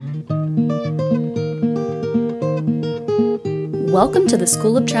Welcome to the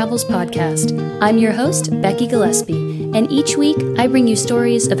School of Travel's podcast. I'm your host, Becky Gillespie, and each week I bring you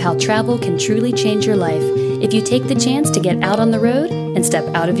stories of how travel can truly change your life if you take the chance to get out on the road and step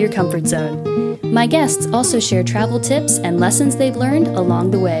out of your comfort zone. My guests also share travel tips and lessons they've learned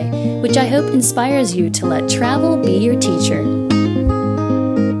along the way, which I hope inspires you to let travel be your teacher.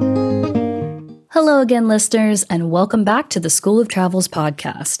 Hello again, listeners, and welcome back to the School of Travel's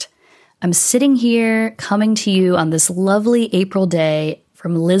podcast. I'm sitting here coming to you on this lovely April day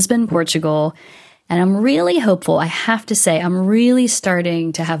from Lisbon, Portugal, and I'm really hopeful. I have to say, I'm really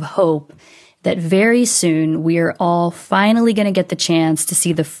starting to have hope that very soon we are all finally going to get the chance to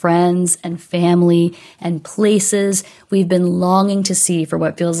see the friends and family and places we've been longing to see for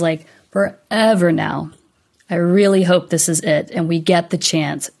what feels like forever now. I really hope this is it and we get the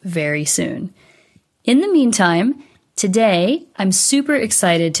chance very soon. In the meantime, today, I'm super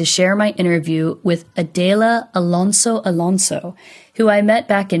excited to share my interview with Adela Alonso, who I met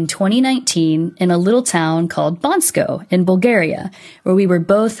back in 2019 in a little town called Bansko in Bulgaria, where we were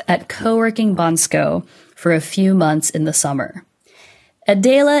both at co-working Bansko for a few months in the summer.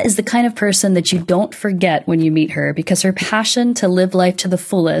 Adela is the kind of person that you don't forget when you meet her because her passion to live life to the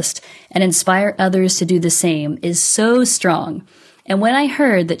fullest and inspire others to do the same is so strong. And when I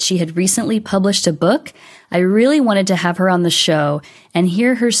heard that she had recently published a book, I really wanted to have her on the show and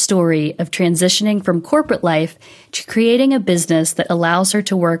hear her story of transitioning from corporate life to creating a business that allows her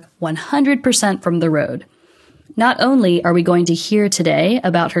to work 100% from the road. Not only are we going to hear today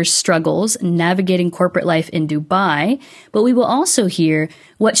about her struggles navigating corporate life in Dubai, but we will also hear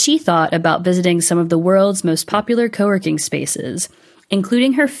what she thought about visiting some of the world's most popular co-working spaces,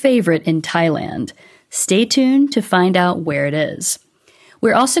 including her favorite in Thailand. Stay tuned to find out where it is.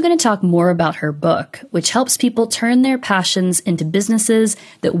 We're also going to talk more about her book, which helps people turn their passions into businesses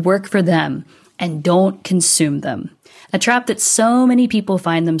that work for them and don't consume them, a trap that so many people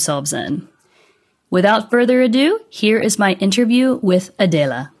find themselves in. Without further ado, here is my interview with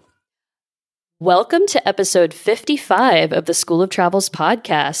Adela. Welcome to episode 55 of the School of Travel's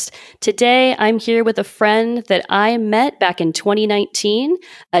podcast. Today, I'm here with a friend that I met back in 2019,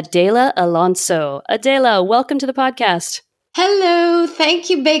 Adela Alonso. Adela, welcome to the podcast. Hello.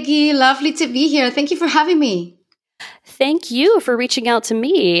 Thank you, Becky. Lovely to be here. Thank you for having me. Thank you for reaching out to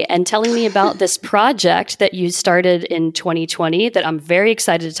me and telling me about this project that you started in 2020 that I'm very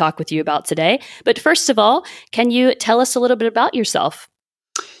excited to talk with you about today. But first of all, can you tell us a little bit about yourself?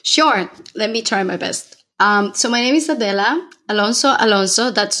 Sure. Let me try my best. So my name is Adela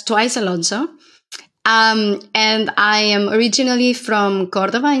Alonso. That's twice Alonso. And I am originally from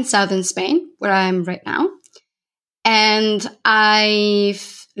Córdoba in southern Spain, where I am right now. And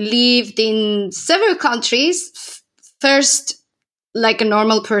I've lived in several countries. First, like a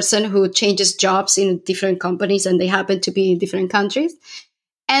normal person who changes jobs in different companies, and they happen to be in different countries.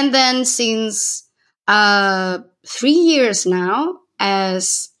 And then since 3 years now,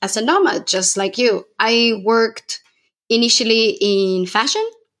 as a nomad, just like you. I worked initially in fashion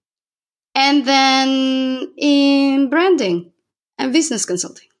and then in branding and business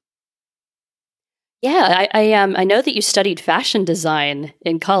consulting. Yeah, I know that you studied fashion design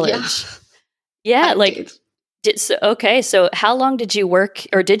in college. Yeah, so how long did you work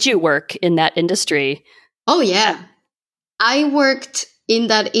in that industry? Oh yeah. I worked in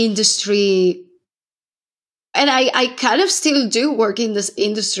that industry. And I kind of still do work in this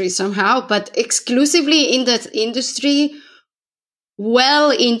industry somehow, but exclusively in that industry well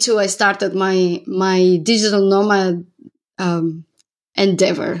into I started my digital nomad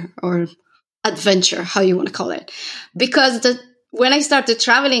endeavor or adventure, how you want to call it. Because when I started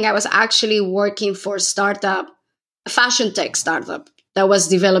traveling, I was actually working for a fashion tech startup that was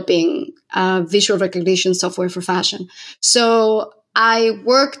developing visual recognition software for fashion. So I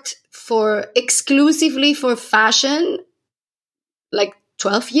worked exclusively for fashion, like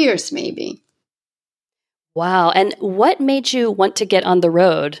 12 years, maybe. Wow. And what made you want to get on the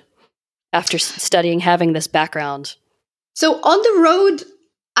road after having this background? So on the road,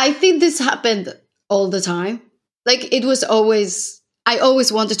 I think this happened all the time. Like I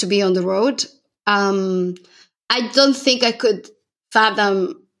always wanted to be on the road. I don't think I could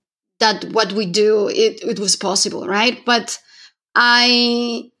fathom that what we do, it was possible, right? But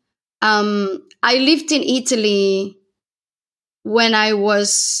I lived in Italy when I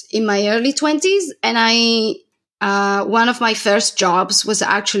was in my early 20s, and one of my first jobs was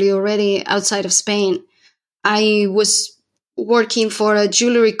actually already outside of Spain. I was working for a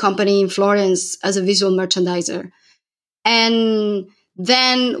jewelry company in Florence as a visual merchandiser. And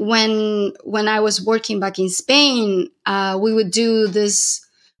then when I was working back in Spain, we would do this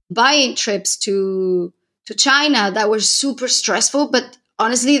buying trips to China that were super stressful, but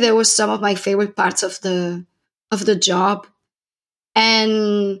honestly, they were some of my favorite parts of the job.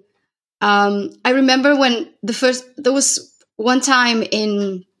 And I remember when there was one time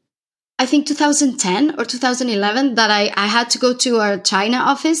in, I think 2010 or 2011, that I had to go to our China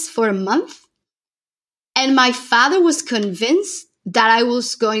office for a month. And my father was convinced that I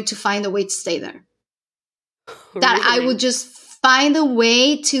was going to find a way to stay there. That Really? I would just find a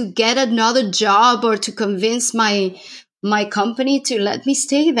way to get another job or to convince my company to let me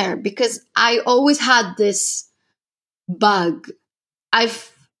stay there, because I always had this bug.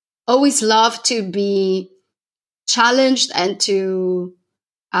 I've always loved to be challenged and to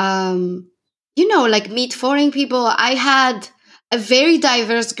like meet foreign people. I had a very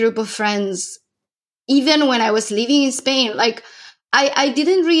diverse group of friends even when I was living in Spain. Like I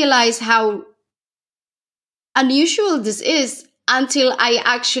didn't realize how unusual this is until I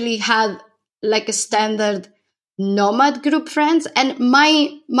actually had like a standard nomad group friends. And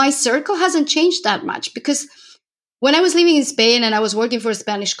my circle hasn't changed that much, because when I was living in Spain and I was working for a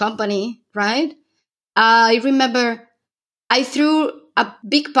Spanish company, right? I remember I threw a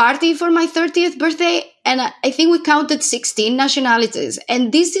big party for my 30th birthday, and I think we counted 16 nationalities.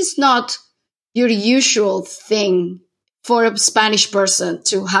 And this is not your usual thing for a Spanish person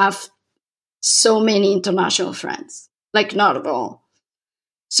to have so many international friends. Like, not at all.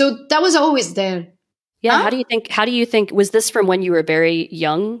 So that was always there. Yeah. Huh? How do you think, was this from when you were a very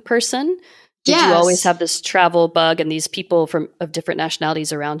young person? Did you always Yes. have this travel bug and these people of different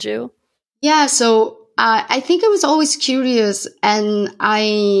nationalities around you? Yeah. So I think I was always curious, and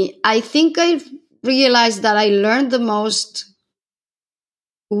I think I realized that I learned the most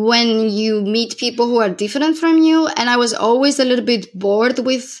when you meet people who are different from you. And I was always a little bit bored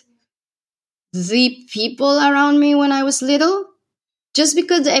with the people around me when I was little, just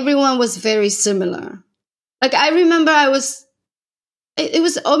because everyone was very similar. Like, I remember it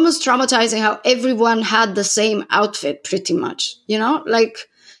was almost traumatizing how everyone had the same outfit pretty much, like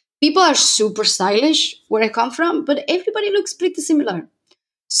people are super stylish where I come from, but everybody looks pretty similar.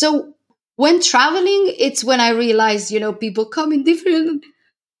 So when traveling, it's when I realized, people come in different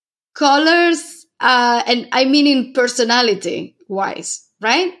colors, and I mean in personality wise,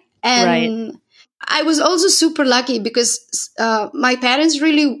 right? Right. And I was also super lucky because my parents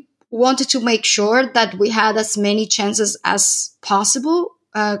really wanted to make sure that we had as many chances as possible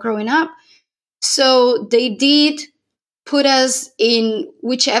growing up. So they did put us in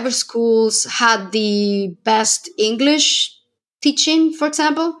whichever schools had the best English teaching, for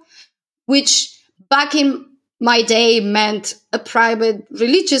example, which back in my day meant a private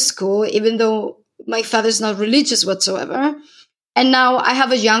religious school, even though my father's not religious whatsoever. And now I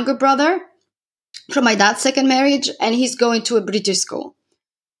have a younger brother from my dad's second marriage, and he's going to a British school.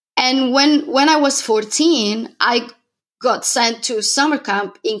 And when I was 14, I got sent to summer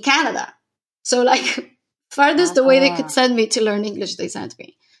camp in Canada. So, like, farthest away they could send me to learn English, they sent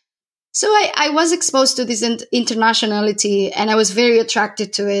me. So I was exposed to this internationality, and I was very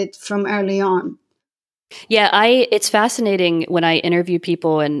attracted to it from early on. Yeah, it's fascinating when I interview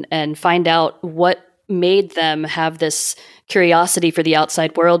people and find out what made them have this curiosity for the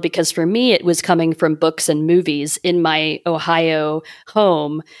outside world, because for me it was coming from books and movies in my Ohio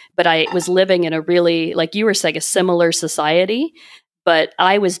home, but I was living in a really, like you were saying, a similar society, but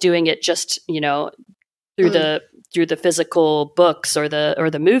I was doing it just, through the physical books or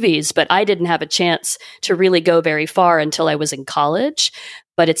the movies, but I didn't have a chance to really go very far until I was in college.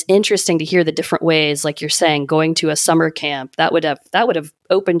 But it's interesting to hear the different ways, like you're saying, going to a summer camp, that would have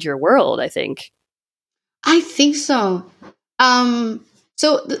opened your world, I think. I think so. I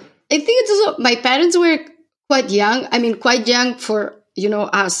think it's also, my parents were quite young. I mean, quite young for,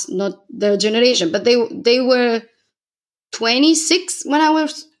 us, not their generation, but they were 26 when I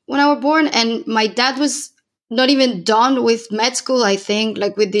was born, and my dad was not even done with med school, I think,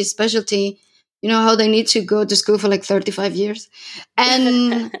 like with this specialty, how they need to go to school for like 35 years.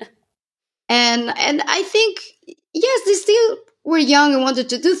 And and I think, yes, they still were young and wanted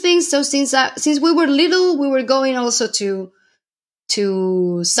to do things. So since we were little, we were going also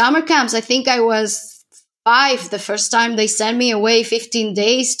to summer camps. I think I was 5 the first time they sent me away 15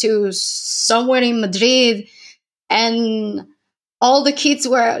 days to somewhere in Madrid, and all the kids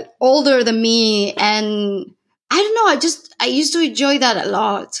were older than me, and I don't know, I used to enjoy that a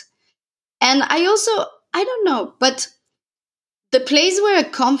lot. And I don't know, but the place where I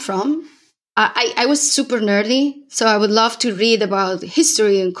come from, I was super nerdy, so I would love to read about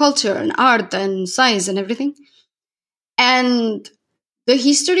history and culture and art and science and everything. And the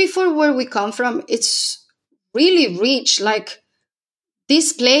history for where we come from, it's really rich. Like,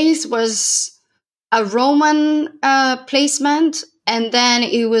 this place was a Roman placement, and then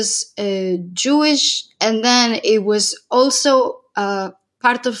it was Jewish, and then it was also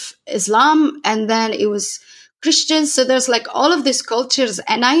part of Islam, and then it was Christian. So there's like all of these cultures,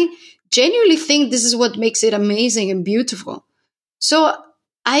 and I genuinely think this is what makes it amazing and beautiful. So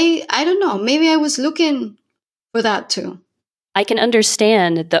I don't know, maybe I was looking for that too. I can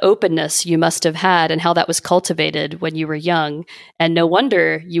understand the openness you must have had and how that was cultivated when you were young. And no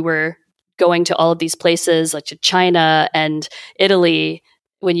wonder you were going to all of these places like to China and Italy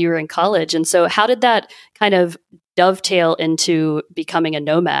when you were in college. And so how did that kind of dovetail into becoming a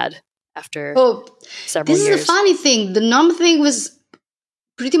nomad after several years? This is the funny thing. The nomad thing was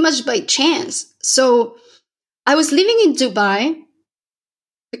pretty much by chance. So I was living in Dubai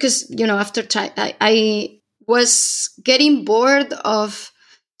because, after I was getting bored of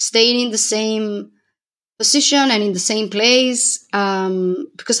staying in the same position and in the same place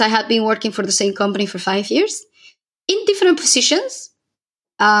because I had been working for the same company for 5 years in different positions.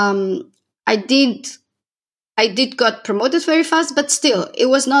 I did got promoted very fast, but still it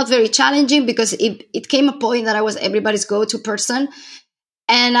was not very challenging because it came a point that I was everybody's go-to person,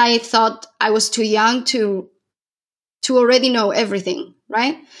 and I thought I was too young to already know everything,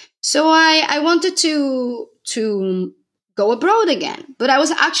 right? So I wanted to go abroad again, but I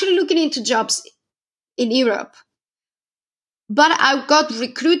was actually looking into jobs in Europe. But I got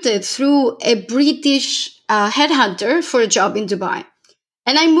recruited through a British headhunter for a job in Dubai.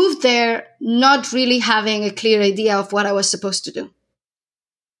 And I moved there not really having a clear idea of what I was supposed to do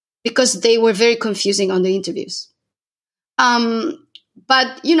because they were very confusing on the interviews. But,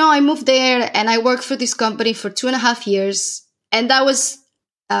 I moved there and I worked for this company for 2.5 years. And that was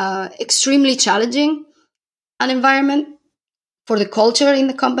extremely challenging an environment for the culture in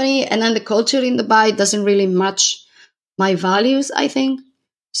the company. And then the culture in Dubai doesn't really match my values, I think.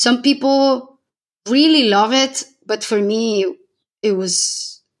 Some people really love it. But for me, it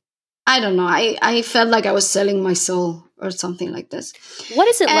was, I don't know, I felt like I was selling my soul or something like this. What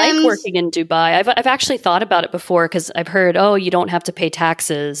is it like working in Dubai? I've actually thought about it before because I've heard, you don't have to pay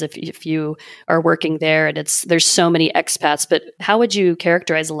taxes if you are working there, and there's so many expats. But how would you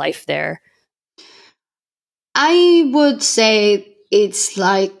characterize life there? I would say it's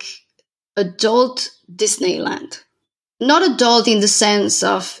like adult Disneyland. Not adult in the sense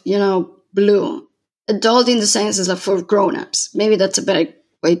of, blue. Adult in the sense of for grown-ups. Maybe that's a better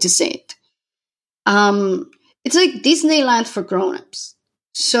way to say it. It's like Disneyland for grown-ups.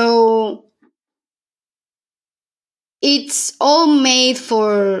 So it's all made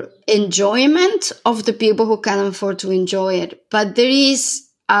for enjoyment of the people who can afford to enjoy it. But there is,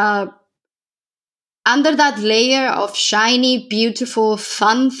 under that layer of shiny, beautiful,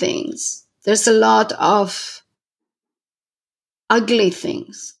 fun things, there's a lot of ugly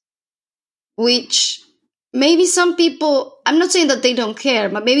things, which maybe some people, I'm not saying that they don't care,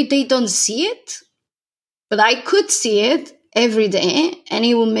 but maybe they don't see it. But I could see it every day, and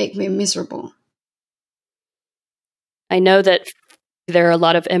it will make me miserable. I know that there are a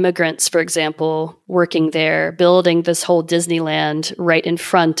lot of immigrants, for example, working there, building this whole Disneyland right in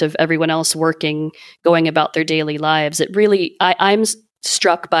front of everyone else working, going about their daily lives. It really, I'm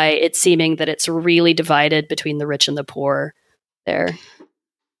struck by it seeming that it's really divided between the rich and the poor there.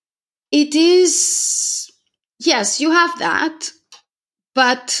 It is, yes, you have that,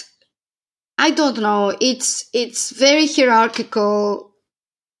 but I don't know. It's very hierarchical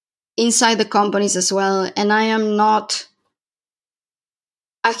inside the companies as well. And I am not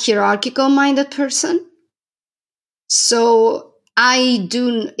a hierarchical minded person. So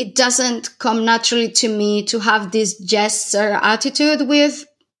it doesn't come naturally to me to have this jester attitude with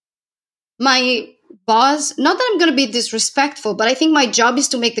my boss. Not that I'm going to be disrespectful, but I think my job is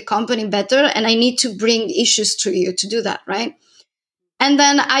to make the company better. And I need to bring issues to you to do that, right? And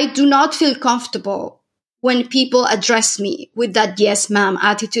then I do not feel comfortable when people address me with that yes, ma'am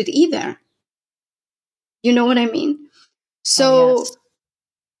attitude either. You know what I mean? So yes.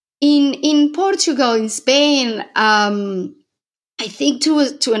 in Portugal, in Spain, I think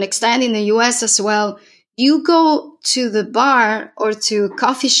to an extent in the US as well, you go to the bar or to a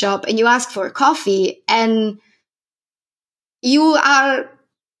coffee shop and you ask for a coffee and you are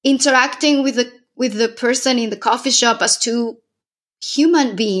interacting with the person in the coffee shop as two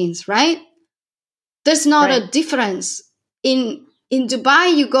human beings, right? There's not a difference. In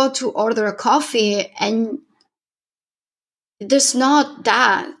Dubai, you go to order a coffee and there's not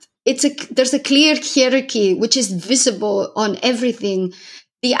that. There's a clear hierarchy which is visible on everything.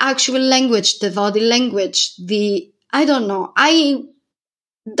 The actual language, the body language, I don't know.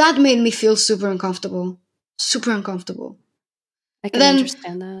 That made me feel super uncomfortable. Super uncomfortable. I can Then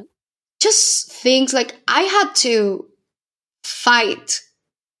understand that. just things like I had to fight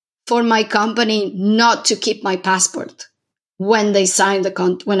for my company not to keep my passport when they signed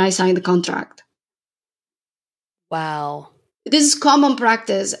when I signed the contract. Wow. This is common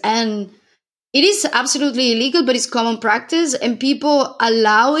practice, and it is absolutely illegal, but it's common practice, and people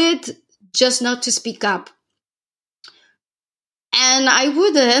allow it just not to speak up. And I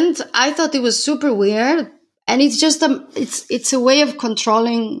wouldn't. I thought it was super weird, and it's just it's a way of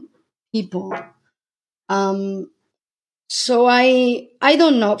controlling people. So I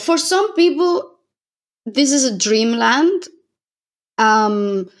don't know. For some people, this is a dreamland.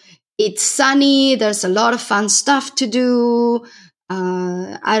 It's sunny. There's a lot of fun stuff to do.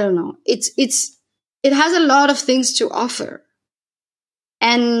 I don't know. It has a lot of things to offer,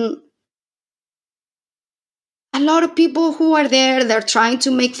 and a lot of people who are there, they're trying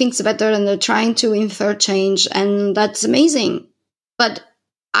to make things better and they're trying to infer change, and that's amazing. But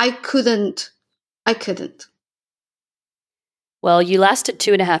I couldn't. Well, you lasted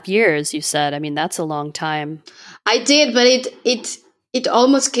 2.5 years, you said. I mean, that's a long time. I did, but it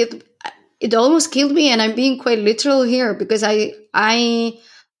almost killed me, and I'm being quite literal here because I think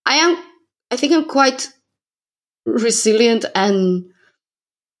I'm quite resilient and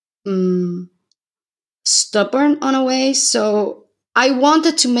stubborn on a way. So I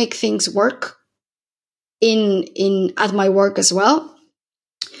wanted to make things work in at my work as well.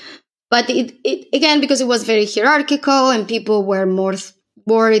 But it again, because it was very hierarchical and people were more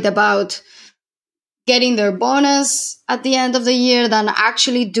worried about getting their bonus at the end of the year than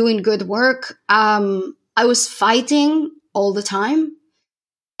actually doing good work. I was fighting all the time,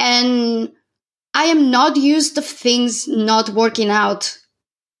 and I am not used to things not working out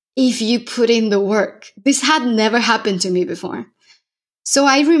if you put in the work. This had never happened to me before. So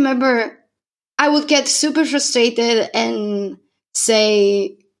I remember I would get super frustrated and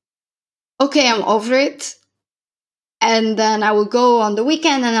say, okay, I'm over it. And then I will go on the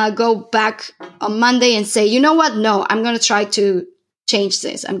weekend and I'll go back on Monday and say, you know what? No, I'm going to try to change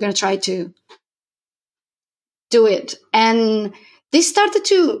this. I'm going to try to do it. And this started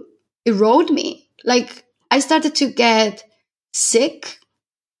to erode me. Like I started to get sick.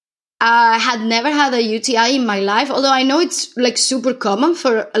 I had never had a UTI in my life, although I know it's like super common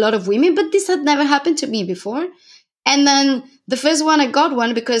for a lot of women, but this had never happened to me before. And then the first one, I got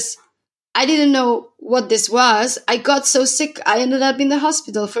one because I didn't know what this was. I got so sick, I ended up in the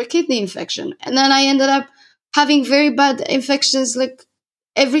hospital for a kidney infection. And then I ended up having very bad infections like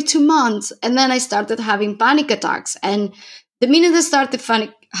every 2 months. And then I started having panic attacks. And the minute I started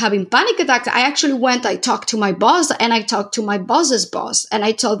having panic attacks, I talked to my boss and I talked to my boss's boss. And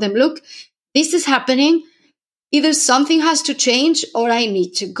I told them, look, this is happening. Either something has to change or I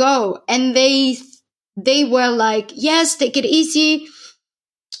need to go. And they were like, yes, take it easy.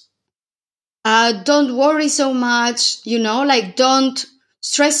 Don't worry so much, like don't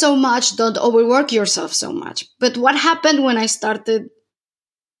stress so much, don't overwork yourself so much. But what happened when I started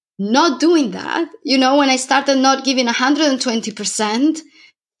not doing that, when I started not giving 120%,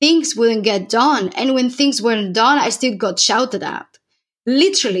 things wouldn't get done. And when things weren't done, I still got shouted at.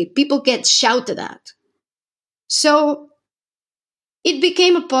 Literally, people get shouted at. So it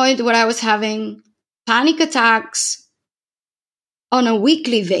became a point where I was having panic attacks on a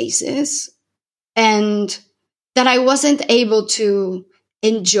weekly basis, and that I wasn't able to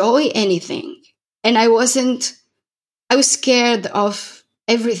enjoy anything. And I was scared of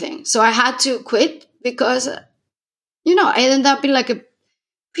everything. So I had to quit because, I ended up in like a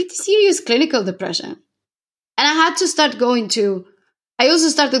pretty serious clinical depression. And I had to I also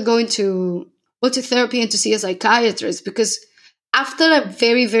started going to therapy and to see a psychiatrist because after a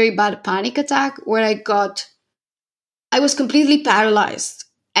very, very bad panic attack where I was completely paralyzed,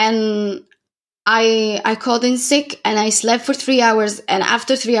 and I called in sick and I slept for 3 hours. And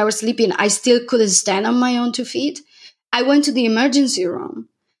after 3 hours sleeping, I still couldn't stand on my own 2 feet. I went to the emergency room,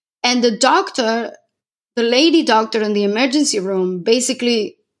 and the lady doctor in the emergency room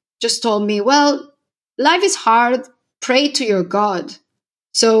basically just told me, well, life is hard. Pray to your God.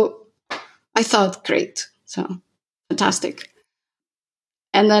 So I thought, great. So fantastic.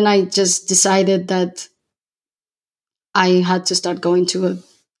 And then I just decided that I had to start going to a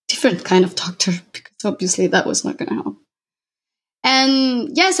different kind of doctor because obviously that was not going to help.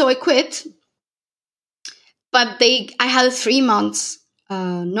 And so I quit. But I had a 3 months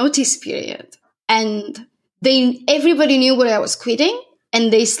notice period, and everybody knew where I was quitting,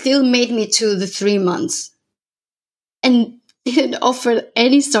 and they still made me to the 3 months and didn't offer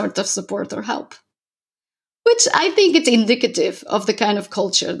any sort of support or help, which I think it's indicative of the kind of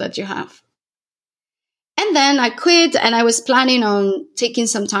culture that you have. And then I quit, and I was planning on taking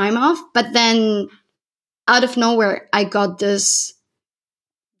some time off. But then out of nowhere, I got this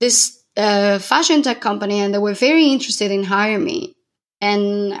fashion tech company, and they were very interested in hiring me.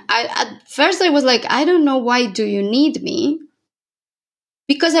 And at first I was like, I don't know, why do you need me?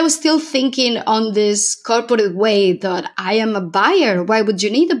 Because I was still thinking on this corporate way that I am a buyer. Why would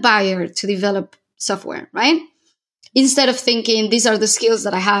you need a buyer to develop software, right? Instead of thinking, these are the skills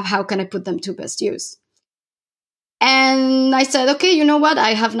that I have, how can I put them to best use? And I said, okay, you know what?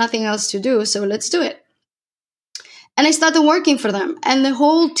 I have nothing else to do, so let's do it. And I started working for them, and the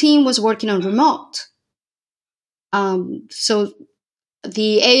whole team was working on remote. So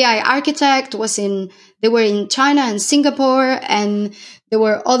the AI architect they were in China and Singapore, and there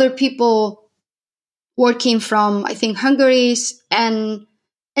were other people working from, I think, Hungary. And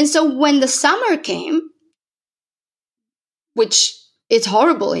so when the summer came, which it's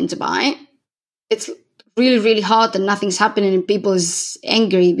horrible in Dubai, it's really, really hot and nothing's happening, and people is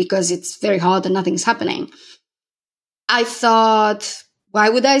angry because it's very hot and nothing's happening. I thought, why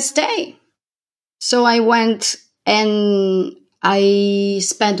would I stay? So I went and I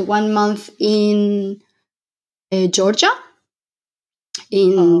spent 1 month in Georgia,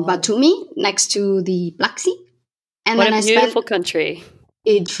 in Batumi, next to the Black Sea. And what a beautiful country.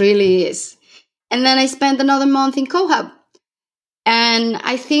 It really is. And then I spent another month in Cohab. And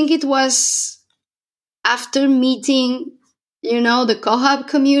I think it was after meeting, the Cohab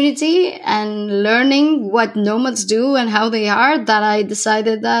community and learning what nomads do and how they are, that I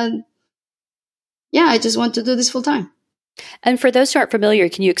decided that, I just want to do this full time. And for those who aren't familiar,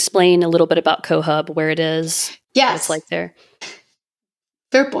 can you explain a little bit about Cohub, where it is? Yes. What it's like there?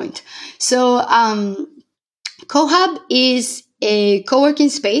 Fair point. So Cohub is a co-working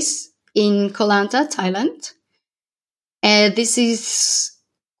space in Koh Lanta, Thailand. This is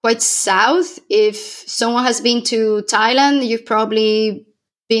quite south. If someone has been to Thailand, you've probably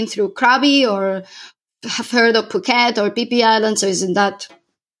been through Krabi or have heard of Phuket or Phi Phi Island. So it's in that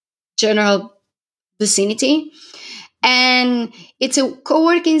general vicinity. And it's a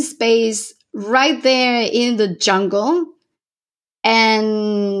co-working space right there in the jungle.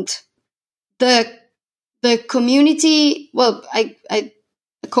 And the community, well, a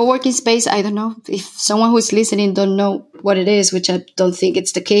co-working space, I don't know if someone who's listening don't know what it is, which I don't think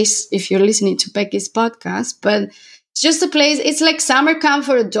it's the case if you're listening to Becky's podcast, but it's just a place. It's like summer camp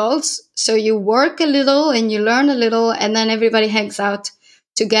for adults. So you work a little and you learn a little, and then everybody hangs out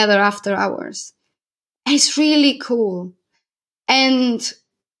together after hours. And it's really cool. And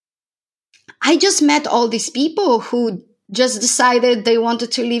I just met all these people who just decided they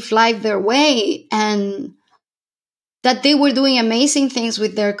wanted to live life their way, and that they were doing amazing things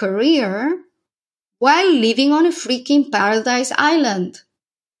with their career while living on a freaking paradise island.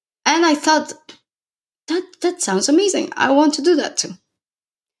 And I thought, that sounds amazing. I want to do that too.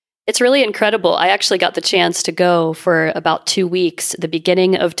 It's really incredible. I actually got the chance to go for about 2 weeks, the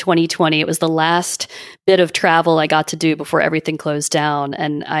beginning of 2020. It was the last bit of travel I got to do before everything closed down.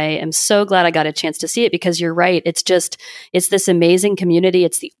 And I am so glad I got a chance to see it, because you're right. It's this amazing community.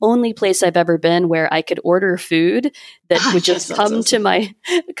 It's the only place I've ever been where I could order food that would just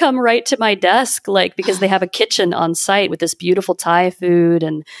come right to my desk, because they have a kitchen on site with this beautiful Thai food,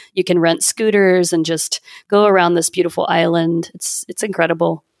 and you can rent scooters and just go around this beautiful island. It's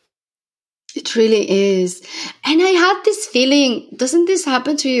incredible. It really is. And I had this feeling, doesn't this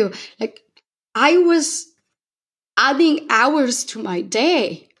happen to you? Like, I was adding hours to my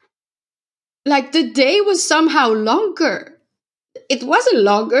day. Like, the day was somehow longer. It wasn't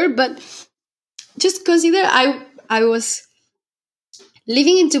longer, but just consider I was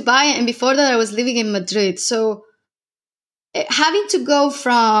living in Dubai, and before that I was living in Madrid. So having to go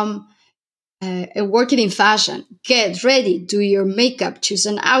from working in fashion, get ready, do your makeup, choose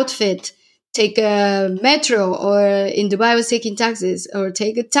an outfit, take a metro, or in Dubai I was taking taxis, or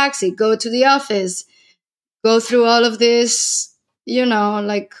take a taxi, go to the office, go through all of this,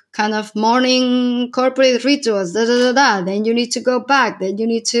 kind of morning corporate rituals, Then you need to go back, then you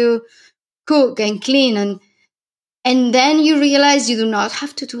need to cook and clean, and then you realize you do not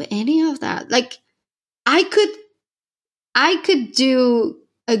have to do any of that. Like, I could do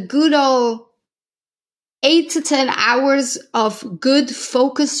a good old 8 to 10 hours of good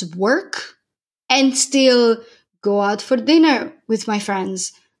focused work and still go out for dinner with my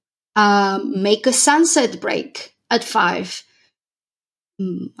friends, make a sunset break at 5.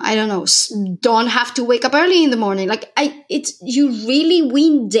 I don't know, don't have to wake up early in the morning. You really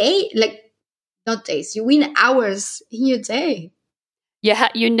win not days, you win hours in your day.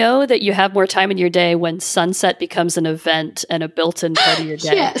 You know that you have more time in your day when sunset becomes an event and a built-in part of your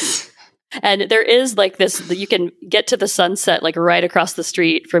day. Yes. And there is like this, you can get to the sunset like right across the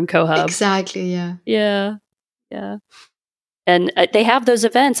street from Cohub. Exactly. Yeah. Yeah. Yeah. And they have those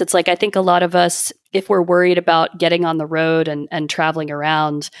events. It's like, I think a lot of us, if we're worried about getting on the road and traveling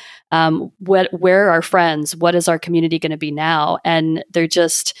around, where are our friends? What is our community going to be now? And they're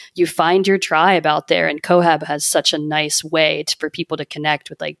just, you find your tribe out there. And Cohab has such a nice way for people to connect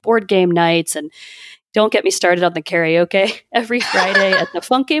with like board game nights. And don't get me started on the karaoke every Friday at the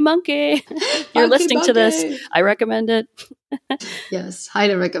Funky Monkey. You're listening to this. I recommend it. Yes,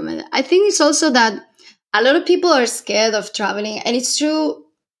 highly recommend it. I think it's also that a lot of people are scared of traveling, and it's true.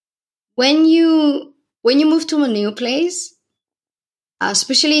 When you move to a new place,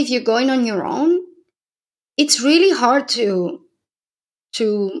 especially if you're going on your own, it's really hard or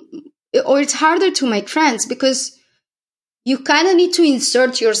it's harder to make friends because you kind of need to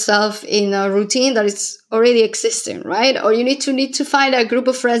insert yourself in a routine that is already existing, right? Or you need to find a group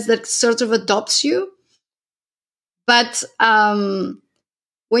of friends that sort of adopts you. But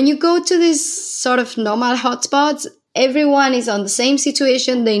when you go to these sort of nomad hotspots, everyone is on the same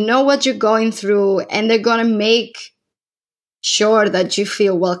situation. They know what you're going through, and they're going to make sure that you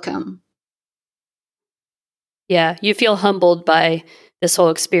feel welcome. Yeah, you feel humbled by this whole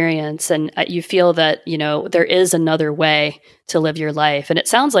experience, and you feel that, there is another way to live your life. And it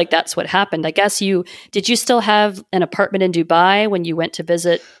sounds like that's what happened. I guess did you still have an apartment in Dubai when you went to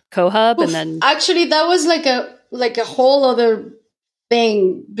visit Cohub? Oof, and then actually, that was like a whole other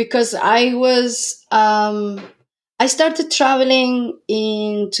thing, because I started traveling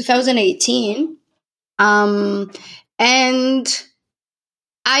in 2018, and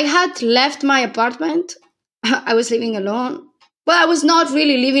I had left my apartment. I was living alone. Well, I was not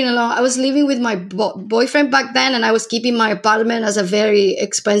really living alone. I was living with my boyfriend back then, and I was keeping my apartment as a very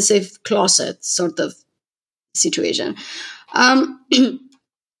expensive closet sort of situation.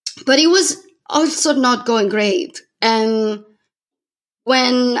 But it was also not going great. And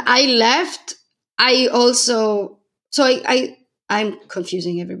when I left, I'm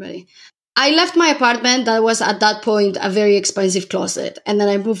confusing everybody. I left my apartment that was at that point a very expensive closet, and then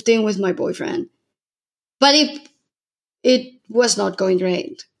I moved in with my boyfriend. But it was not going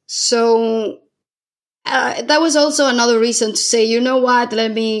great. So that was also another reason to say, you know what,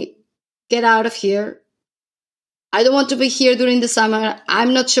 let me get out of here. I don't want to be here during the summer.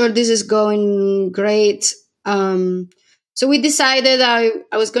 I'm not sure this is going great. So we decided I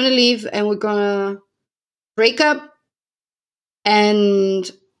was going to leave, and we're going to break up, and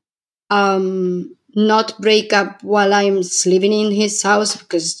not break up while I'm living in his house,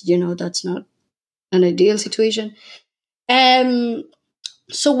 because, that's not an ideal situation.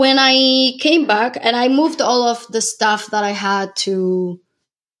 So when I came back, and I moved all of the stuff that I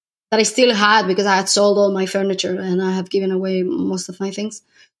still had, because I had sold all my furniture and I have given away most of my things,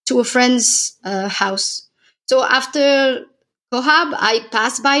 to a friend's house. So after Cohab, I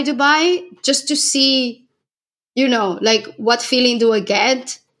passed by Dubai just to see, like, what feeling do I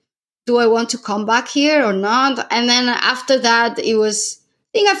get? Do I want to come back here or not? And then after that, it was,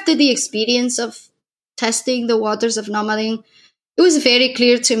 I think after the experience of testing the waters of nomading, it was very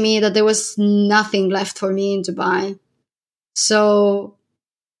clear to me that there was nothing left for me in Dubai. So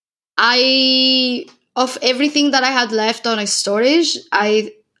of everything that I had left on storage,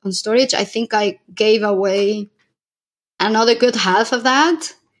 I think I gave away another good half of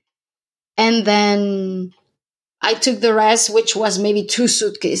that. And then I took the rest, which was maybe 2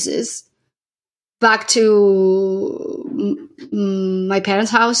 suitcases, back to my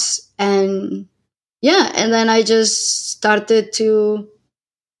parents' house. And and then I just started to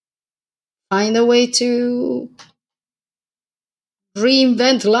find a way to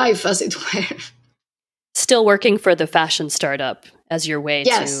reinvent life, as it were. Still working for the fashion startup as your way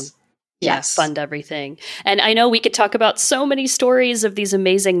to Yes. fund everything. And I know we could talk about so many stories of these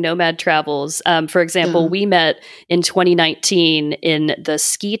amazing nomad travels. For example, we met in 2019 in the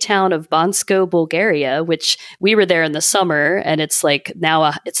ski town of Bansko, Bulgaria, which we were there in the summer. And it's like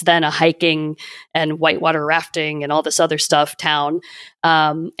now it's then a hiking and whitewater rafting and all this other stuff town.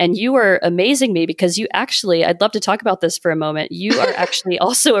 And you were amazing me because you actually, I'd love to talk about this for a moment. You are actually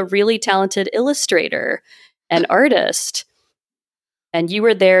also a really talented illustrator and artist. And you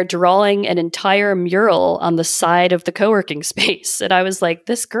were there drawing an entire mural on the side of the co-working space. And I was like,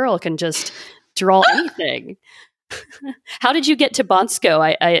 this girl can just draw anything. How did you get to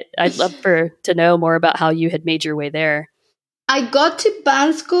Bansko? I'd love to know more about how you had made your way there. I got to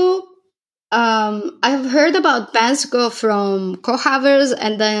Bansko. I've heard about Bansko from Cohavers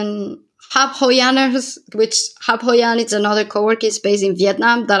and then Hap Hoyaners, which Hap Hoyan is another co-working space in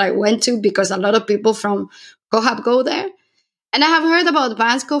Vietnam that I went to because a lot of people from Cohab go there. And I have heard about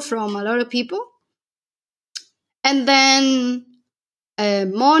Bansko from a lot of people. And then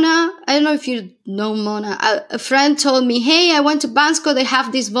Mona, I don't know if you know Mona, a friend told me, hey, I went to Bansko, they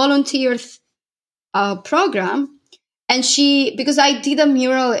have this volunteer program. And because I did a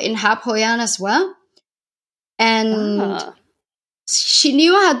mural in Hab Hoi An as well. And she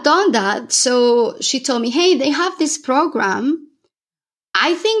knew I had done that. So she told me, hey, they have this program.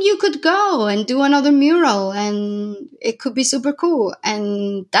 I think you could go and do another mural and it could be super cool.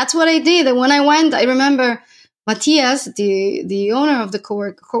 And that's what I did. And when I went, I remember Matthias, the owner of the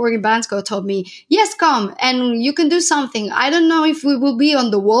co-working Bansko, told me, yes, come and you can do something. I don't know if we will be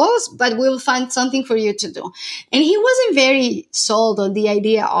on the walls, but we'll find something for you to do. And he wasn't very sold on the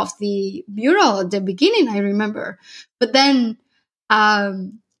idea of the mural at the beginning, I remember. But then,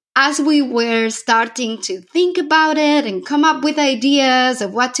 as we were starting to think about it and come up with ideas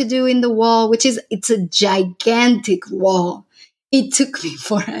of what to do in the wall, it's a gigantic wall. It took me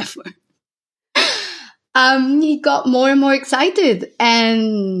forever. He got more and more excited,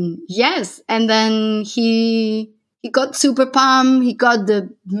 and yes, and then he got super pumped. He got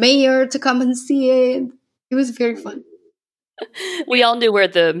the mayor to come and see it. It was very fun. We all knew where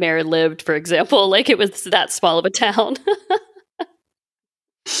the mayor lived, for example, like it was that small of a town.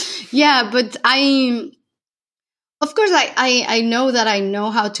 Yeah, but of course, I know that I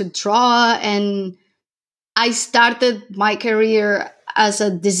know how to draw, and I started my career as a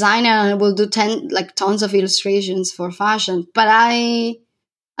designer, and I will do tons of illustrations for fashion. But I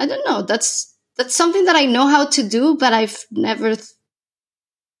don't know. That's something that I know how to do, but I've never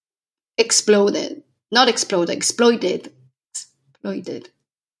exploited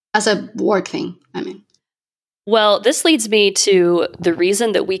as a work thing. I mean. Well, this leads me to the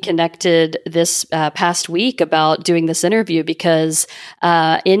reason that we connected this past week about doing this interview, because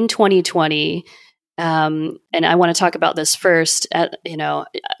in 2020, and I want to talk about this first. I know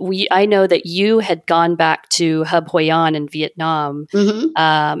that you had gone back to Hab Hoi An in Vietnam,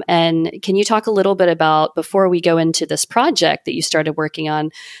 and can you talk a little bit about, before we go into this project that you started working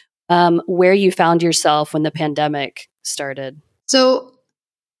on, where you found yourself when the pandemic started? So,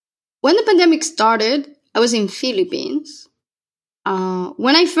 when the pandemic started, I was in Philippines.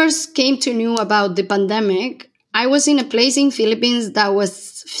 When I first came to know about the pandemic, I was in a place in Philippines that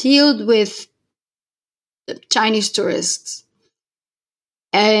was filled with Chinese tourists.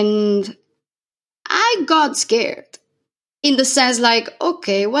 And I got scared in the sense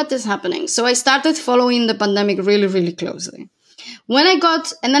okay, what is happening? So I started following the pandemic really, really closely. I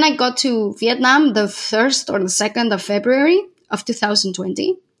got to Vietnam the 1st or the 2nd of February of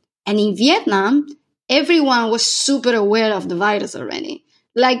 2020. And in Vietnam, everyone was super aware of the virus already.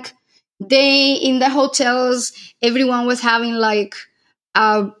 In the hotels, everyone was having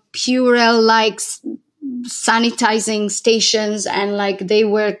Purell sanitizing stations, and they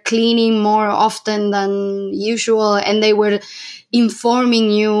were cleaning more often than usual, and they were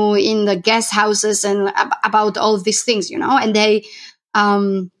informing you in the guest houses and about all these things, and they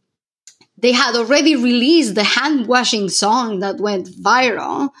had already released the hand washing song that went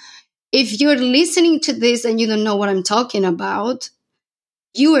viral. If you're listening to this and you don't know what I'm talking about,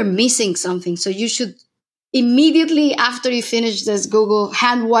 you are missing something. So you should immediately, after you finish this, Google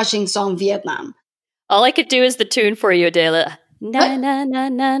hand washing song Vietnam. All I could do is the tune for you, Adela. Na na na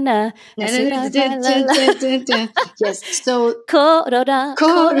na na. Yes. So Corona.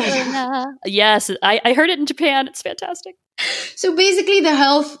 Yes, I heard it in Japan. It's fantastic. So basically, the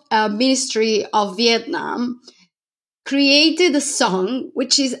health ministry of Vietnam created a song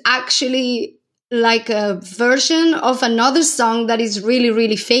which is actually like a version of another song that is really,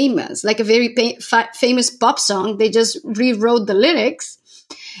 really famous, like a very famous pop song. They just rewrote the lyrics,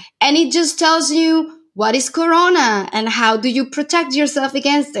 and it just tells you what is corona and how do you protect yourself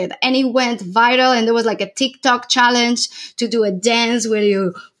against it. And it went viral, and there was a TikTok challenge to do a dance where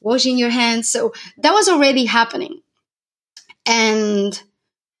you're washing your hands. So that was already happening. And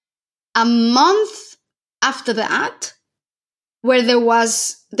a month after that, where they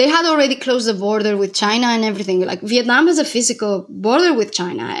had already closed the border with China and everything. Vietnam has a physical border with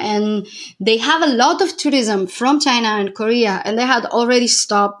China, and they have a lot of tourism from China and Korea, and they had already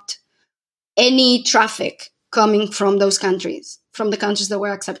stopped any traffic coming from those countries, from the countries that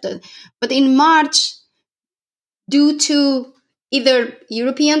were accepted. But in March, due to either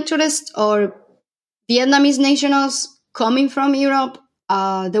European tourists or Vietnamese nationals coming from Europe,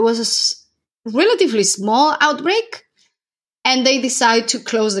 there was a relatively small outbreak, and they decide to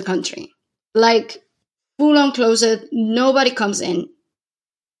close the country. Full on close it, nobody comes in.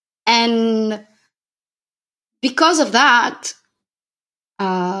 And because of that,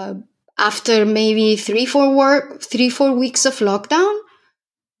 after maybe 3-4 weeks of lockdown,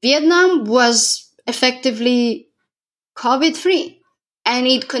 Vietnam was effectively COVID-free, and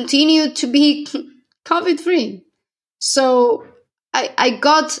it continued to be COVID-free. So I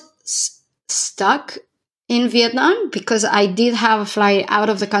got stuck in Vietnam because I did have a flight out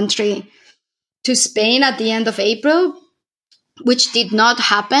of the country to Spain at the end of April, which did not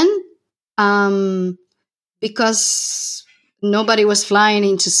happen because nobody was flying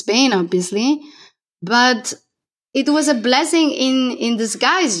into Spain, obviously. But it was a blessing in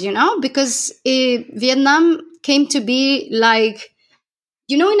disguise, because Vietnam came to be like,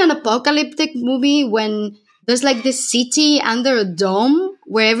 in an apocalyptic movie when there's like this city under a dome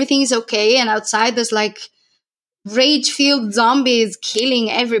where everything is okay, and outside there's like rage-filled zombies killing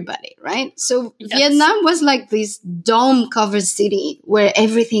everybody, right? So yes. Vietnam was like this dome-covered city where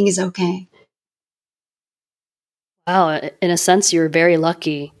everything is okay. Wow, in a sense, you were very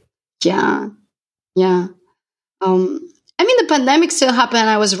lucky. Yeah. The pandemic still happened.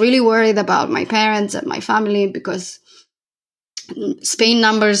 I was really worried about my parents and my family because Spain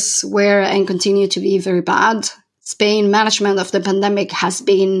numbers were and continue to be very bad. Spain management of the pandemic has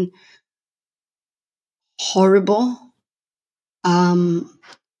been horrible.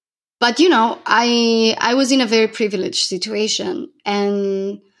 But I was in a very privileged situation,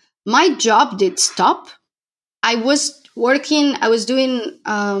 and my job did stop. I was doing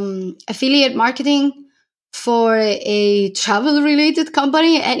affiliate marketing for a travel related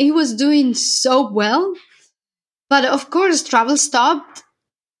company, and it was doing so well. But of course, travel stopped.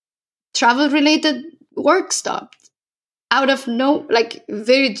 Travel related work stopped out of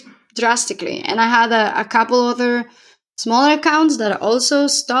very drastically. And I had a couple other smaller accounts that also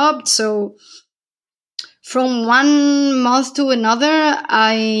stopped. So from 1 month to another,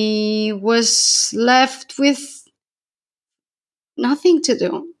 I was left with nothing to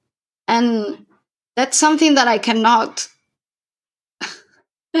do. And that's something that I cannot.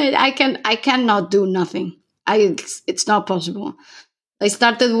 I cannot do nothing. It's not possible. I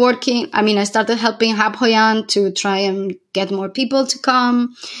started helping Hap Hoi An to try and get more people to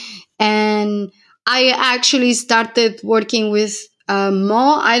come. And I actually started working with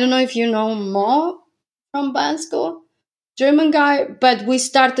Mo. I don't know if you know Mo from Bansko, German guy, but we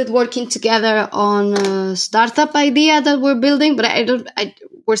started working together on a startup idea that we're building, but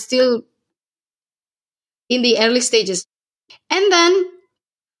we're still in the early stages. And then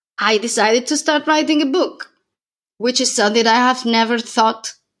I decided to start writing a book, which is something I have never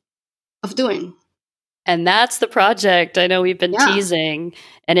thought of doing. And that's the project I know we've been teasing,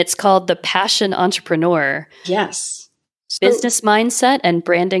 and it's called The Passion Entrepreneur. Yes. Business mindset and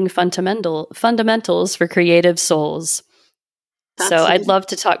branding fundamentals for creative souls. So I'd love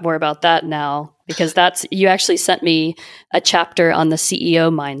to talk more about that now, because you actually sent me a chapter on the CEO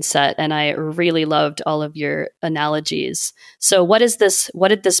mindset, and I really loved all of your analogies. So what did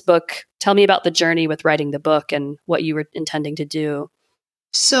this book tell me about the journey with writing the book and what you were intending to do?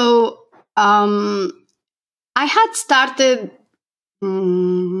 So I had started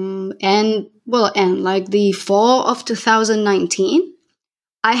like the fall of 2019,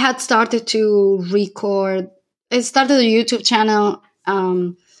 I had started to record. I started a YouTube channel.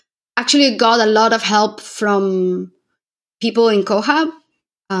 Actually got a lot of help from people in Cohab,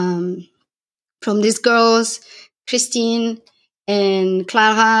 from these girls, Christine and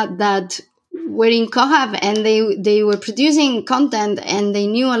Clara, that were in Cohab, and they were producing content, and they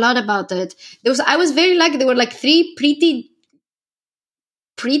knew a lot about it. I was very lucky. There were like 3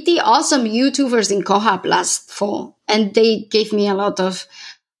 pretty awesome YouTubers in Cohab last fall, and they gave me a lot of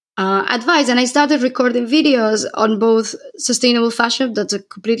advice. And I started recording videos on both sustainable fashion, that's a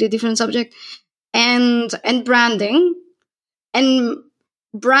completely different subject, and branding and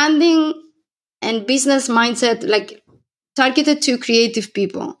business mindset, like targeted to creative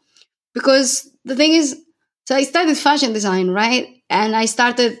people. Because the thing is, so I started fashion design, right? And I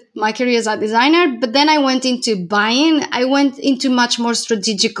started my career as a designer, but then I went into buying. I went into much more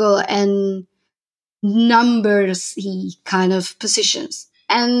strategical and numbers-y kind of positions.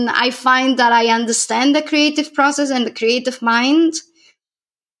 And I find that I understand the creative process and the creative mind.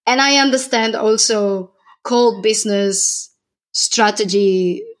 And I understand also cold business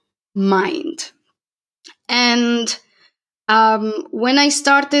strategy mind. And when I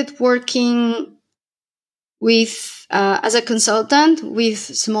started working with as a consultant with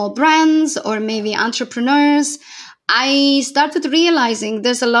small brands or maybe entrepreneurs, I started realizing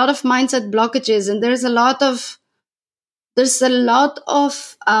there's a lot of mindset blockages, and there's a lot of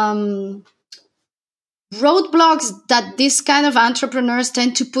roadblocks that these kind of entrepreneurs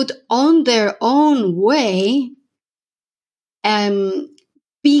tend to put on their own way,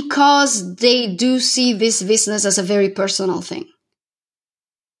 because they do see this business as a very personal thing.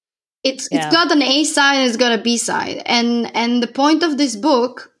 It's got an A side and it's got a B side. And the point of this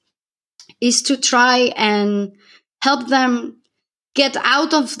book is to try and help them get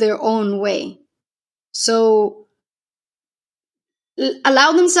out of their own way. So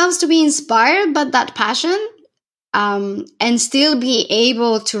allow themselves to be inspired by that passion, and still be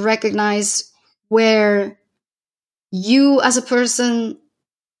able to recognize where you as a person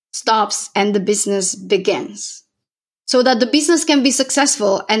stops and the business begins, so that the business can be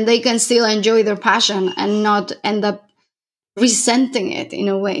successful and they can still enjoy their passion and not end up resenting it in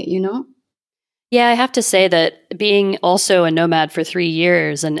a way, you know? Yeah, I have to say that being also a nomad for 3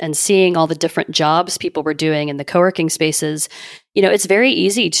 years and seeing all the different jobs people were doing in the co-working spaces, it's very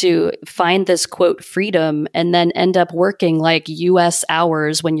easy to find this quote freedom and then end up working like US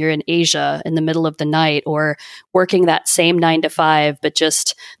hours when you're in Asia in the middle of the night, or working that same 9 to 5, but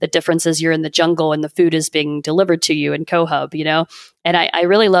just the difference is you're in the jungle and the food is being delivered to you in Cohub, And I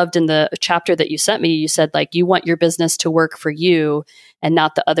really loved in the chapter that you sent me, you said like you want your business to work for you and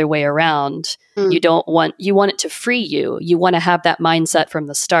not the other way around. You want it to free you. You want to have that mindset from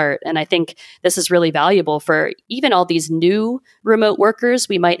the start. And I think this is really valuable for even all these new remote workers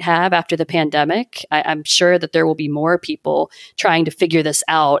we might have after the pandemic. I'm sure that there will be more people trying to figure this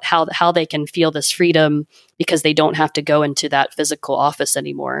out, how they can feel this freedom because they don't have to go into that physical office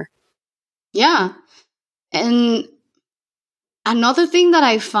anymore. Yeah. And another thing that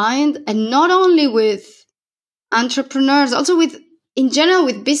I find, and not only with entrepreneurs, also in general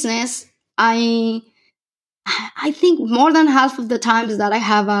with business, I think more than half of the times that I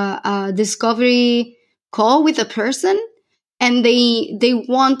have a discovery call with a person and they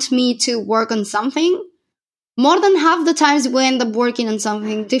want me to work on something, more than half the times we end up working on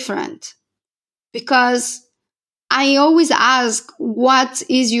something different. Because I always ask, what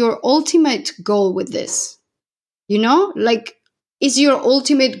is your ultimate goal with this? Like, is your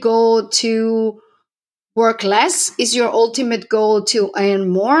ultimate goal to work less? Is your ultimate goal to earn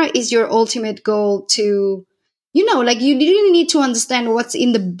more? Is your ultimate goal to, like, you really need to understand what's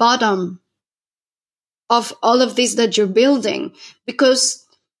in the bottom of all of this that you're building, because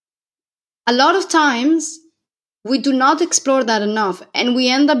a lot of times we do not explore that enough and we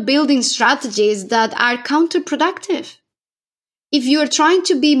end up building strategies that are counterproductive. If you're trying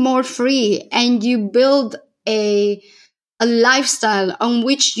to be more free and you build a lifestyle on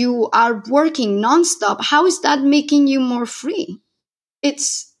which you are working nonstop, how is that making you more free?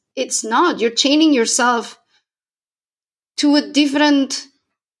 It's not. You're chaining yourself to a different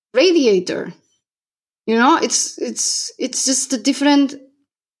radiator. It's just a different.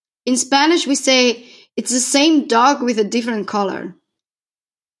 In Spanish, we say it's the same dog with a different color.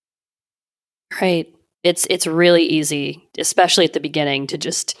 Right. It's really easy, especially at the beginning, to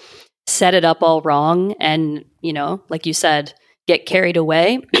just set it up all wrong and, like you said, get carried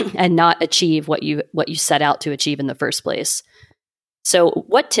away and not achieve what you set out to achieve in the first place. So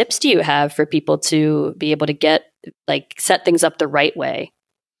what tips do you have for people to be able to set things up the right way?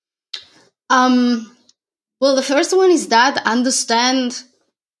 Well, the first one is that understand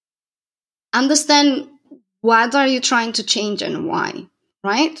what are you trying to change and why,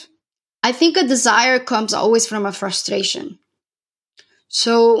 right? I think a desire comes always from a frustration.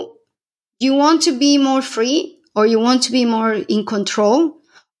 So you want to be more free, or you want to be more in control,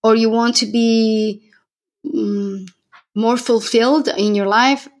 or you want to be more fulfilled in your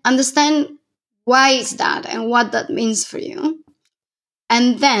life. Understand why is that and what that means for you.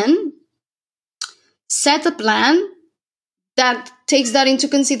 And then set a plan that takes that into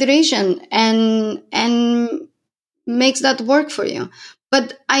consideration and makes that work for you.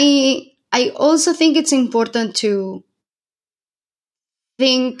 But I also think it's important to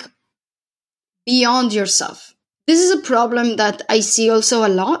think beyond yourself. This is a problem that I see also a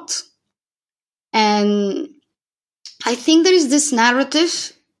lot. And I think there is this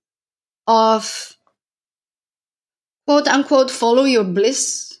narrative of quote unquote follow your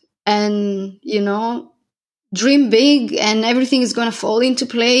bliss and, dream big and everything is going to fall into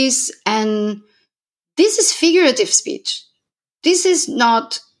place. And this is figurative speech. This is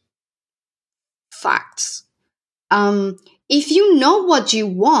not facts. If you know what you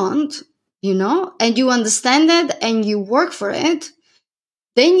want, and you understand it and you work for it,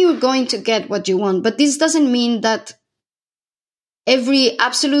 then you're going to get what you want. But this doesn't mean that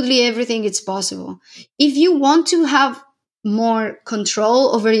absolutely everything is possible. If you want to have more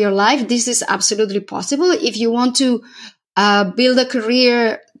control over your life, this is absolutely possible. If you want to build a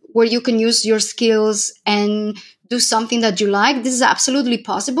career where you can use your skills and do something that you like, this is absolutely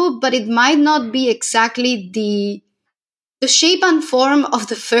possible, but it might not be exactly the the shape and form of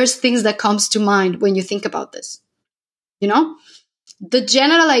the first things that comes to mind when you think about this. You know, the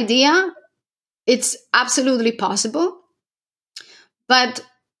general idea, it's absolutely possible, but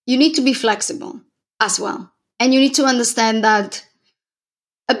you need to be flexible as well. And you need to understand that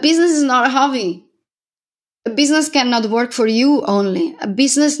a business is not a hobby. A business cannot work for you only. A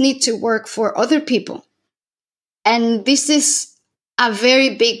business needs to work for other people. And this is a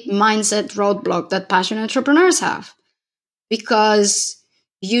very big mindset roadblock that passionate entrepreneurs have, because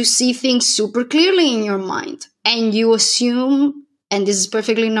you see things super clearly in your mind and you assume, and this is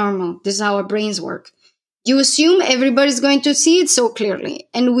perfectly normal, this is how our brains work, you assume everybody's going to see it so clearly.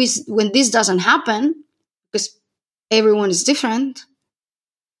 And when this doesn't happen, because everyone is different,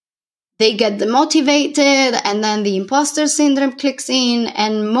 they get demotivated, and then the imposter syndrome clicks in,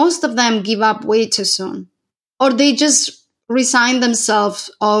 and most of them give up way too soon. Or they just resign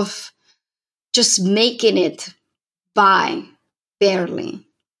themselves of just making it by barely.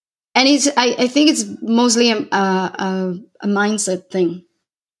 And I think it's mostly a mindset thing.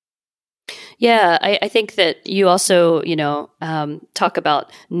 Yeah, I think that you also, talk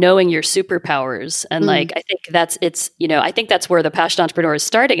about knowing your superpowers. And I think that's where the passion entrepreneur is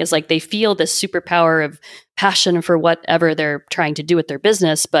starting, is like they feel this superpower of passion for whatever they're trying to do with their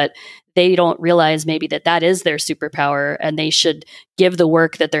business, but they don't realize maybe that is their superpower, and they should give the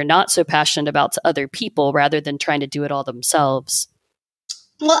work that they're not so passionate about to other people rather than trying to do it all themselves.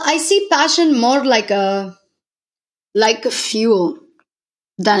 Well, I see passion more like a fuel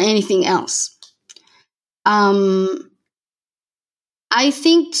than anything else. I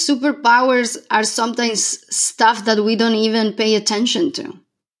think superpowers are sometimes stuff that we don't even pay attention to.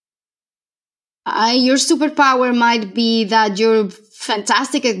 Your superpower might be that you're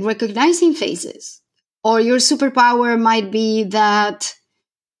fantastic at recognizing faces, or your superpower might be that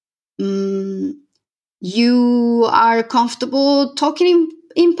you are comfortable talking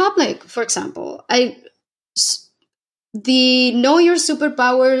in public, for example. The Know Your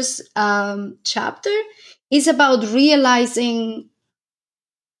Superpowers chapter is about realizing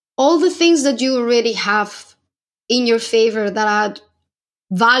all the things that you already have in your favor that are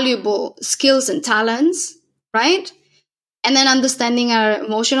valuable skills and talents, right? And then understanding our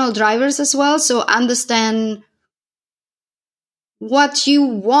emotional drivers as well. So understand what you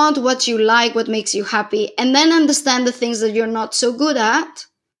want, what you like, what makes you happy, and then understand the things that you're not so good at,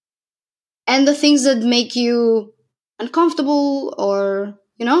 and the things that make you uncomfortable, or,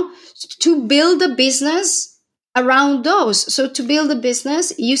 to build a business around those. So to build a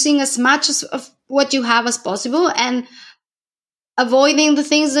business using as much of what you have as possible, and avoiding the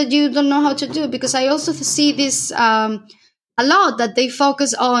things that you don't know how to do. Because I also see this a lot, that they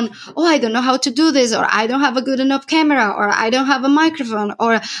focus on, I don't know how to do this, or I don't have a good enough camera, or I don't have a microphone,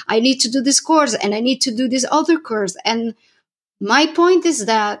 or I need to do this course and I need to do this other course. And my point is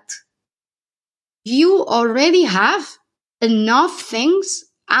that you already have enough things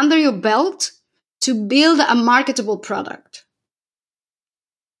under your belt to build a marketable product.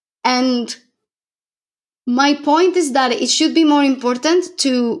 And my point is that it should be more important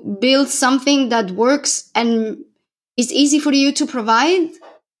to build something that works and is easy for you to provide,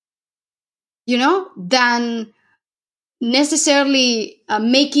 than necessarily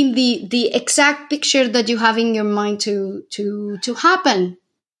making the exact picture that you have in your mind to happen,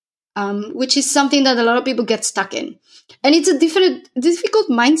 which is something that a lot of people get stuck in. And it's a difficult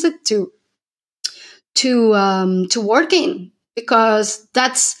mindset to work in, because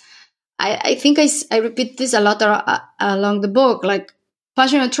that's, I think I repeat this a lot along the book. Like,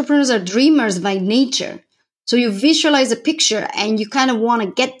 passionate entrepreneurs are dreamers by nature. So you visualize a picture and you kind of want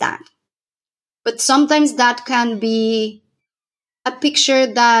to get that. But sometimes that can be a picture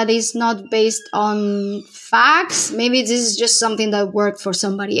that is not based on facts. Maybe this is just something that worked for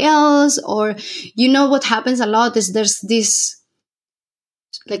somebody else. Or, what happens a lot is there's this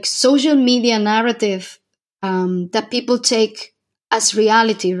like social media narrative that people take as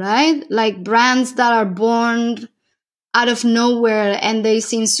reality, right? Like brands that are born out of nowhere and they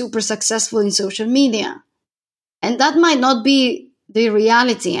seem super successful in social media. And that might not be the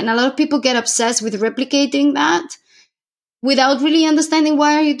reality. And a lot of people get obsessed with replicating that without really understanding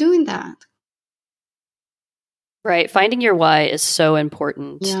why are you doing that. Right. Finding your why is so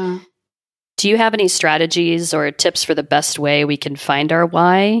important. Yeah. Do you have any strategies or tips for the best way we can find our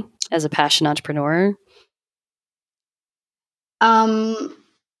why as a passion entrepreneur?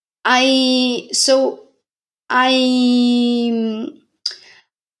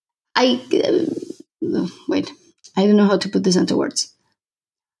 Wait, I don't know how to put this into words.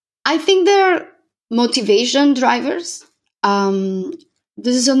 I think they're motivation drivers.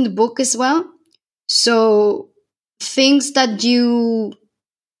 This is on the book as well. So things that you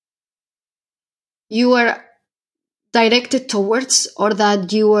are directed towards, or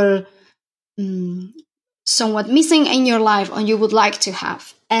that you are somewhat missing in your life and you would like to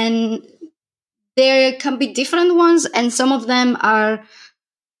have. And there can be different ones, and some of them are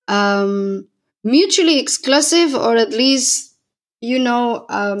mutually exclusive, or at least,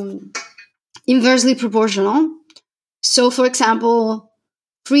 inversely proportional. So, for example,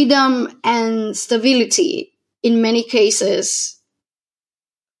 freedom and stability in many cases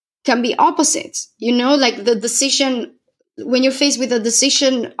can be opposites. Like the decision, when you're faced with a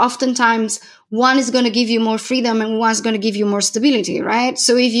decision, oftentimes one is going to give you more freedom and one's going to give you more stability, right?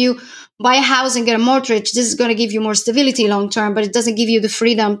 So if you buy a house and get a mortgage, this is going to give you more stability long term, but it doesn't give you the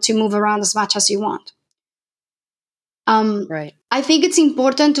freedom to move around as much as you want. Right. I think it's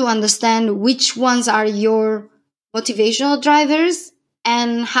important to understand which ones are your motivational drivers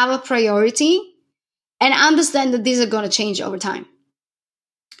and have a priority, and understand that these are going to change over time.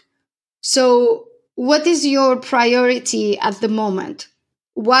 So, what is your priority at the moment?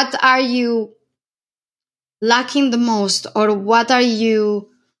 What are you lacking the most, or what are you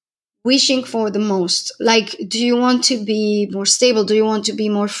wishing for the most? Like, do you want to be more stable? Do you want to be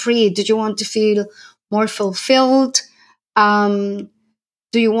more free? Do you want to feel more fulfilled? Do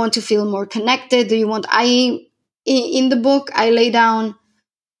you want to feel more connected? Do you want, in the book, I lay down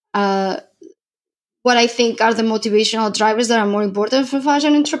what I think are the motivational drivers that are more important for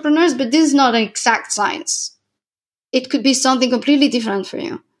fashion entrepreneurs, but this is not an exact science. It could be something completely different for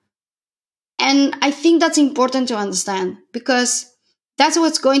you. And I think that's important to understand, because that's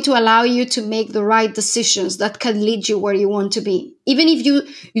what's going to allow you to make the right decisions that can lead you where you want to be. Even if you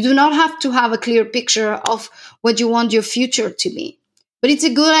do not have to have a clear picture of what you want your future to be. But it's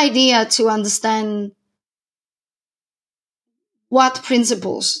a good idea to understand what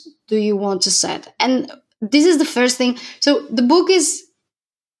principles do you want to set. And this is the first thing. So the book it's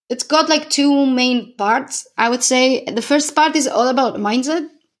got like two main parts, I would say. The first part is all about mindset,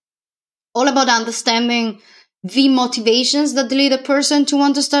 all about understanding the motivations that lead a person to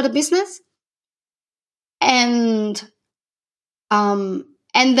want to start a business. And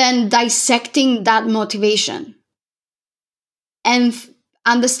then dissecting that motivation and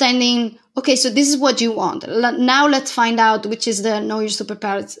understanding, okay, so this is what you want. Now let's find out, which is the Know Your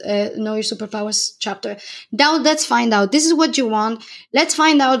Superpowers chapter. Now let's find out, this is what you want. Let's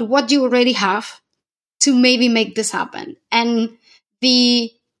find out what you already have to maybe make this happen. And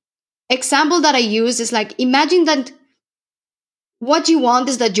the example that I use is like, imagine that what you want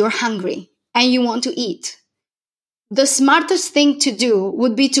is that you're hungry and you want to eat. The smartest thing to do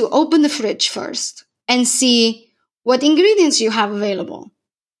would be to open the fridge first and see what ingredients you have available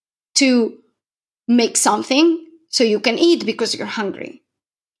to make something so you can eat because you're hungry.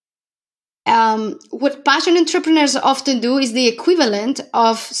 What passion entrepreneurs often do is the equivalent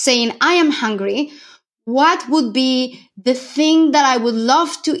of saying, I am hungry. What would be the thing that I would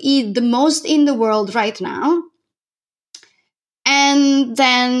love to eat the most in the world right now? And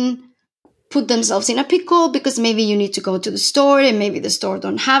then put themselves in a pickle because maybe you need to go to the store and maybe the store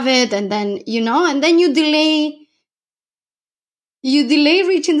don't have it. And then, and then you delay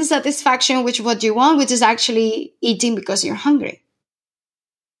reaching the satisfaction with what you want, which is actually eating because you're hungry.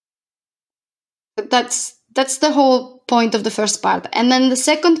 But that's the whole point of the first part. And then the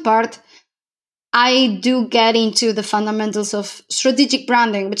second part, I do get into the fundamentals of strategic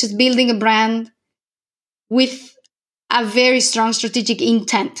branding, which is building a brand with a very strong strategic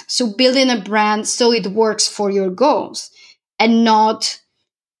intent. So building a brand so it works for your goals, and not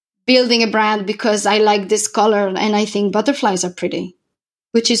building a brand because I like this color and I think butterflies are pretty,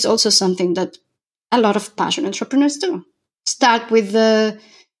 which is also something that a lot of passion entrepreneurs do. Start with the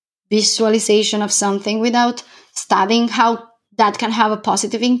visualization of something without studying how that can have a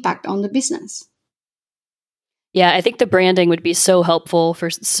positive impact on the business. Yeah, I think the branding would be so helpful for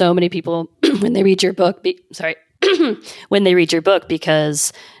so many people when they read your book. When they read your book,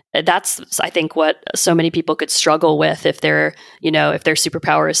 because that's, I think, what so many people could struggle with if their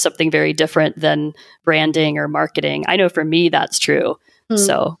superpower is something very different than branding or marketing. I know for me that's true.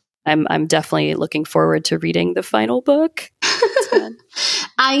 So I'm definitely looking forward to reading the final book.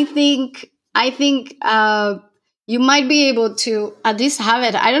 I think you might be able to at least have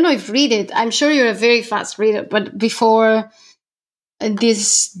it. I don't know if read it. I'm sure you're a very fast reader, but before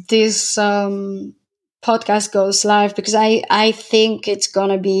this podcast goes live, because I think it's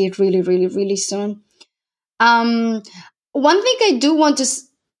gonna be really, really, really soon. One thing I do want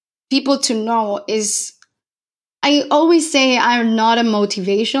people to know is, I always say I'm not a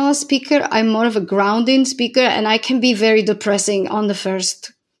motivational speaker. I'm more of a grounding speaker, and I can be very depressing on the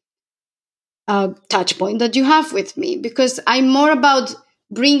first touch point that you have with me, because I'm more about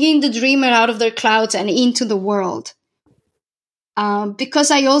bringing the dreamer out of their clouds and into the world.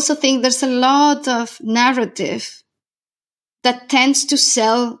 Because I also think there's a lot of narrative that tends to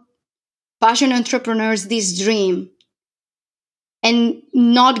sell passion entrepreneurs this dream and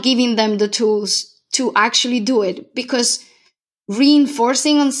not giving them the tools to actually do it, because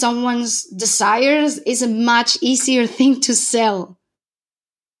reinforcing on someone's desires is a much easier thing to sell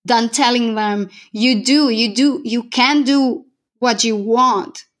than telling them you can do what you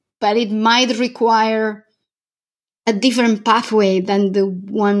want, but it might require a different pathway than the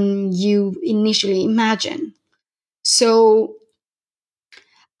one you initially imagine. So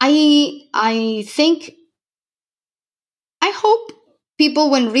I think, I hope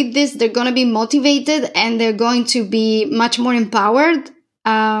people, when read this, they're going to be motivated and they're going to be much more empowered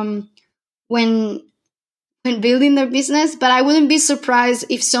when building their business. But I wouldn't be surprised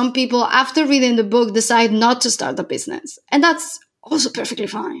if some people, after reading the book, decide not to start a business. And that's also perfectly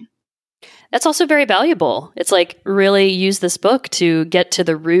fine. That's also very valuable. It's like, really use this book to get to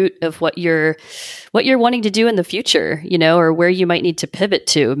the root of what you're wanting to do in the future, or where you might need to pivot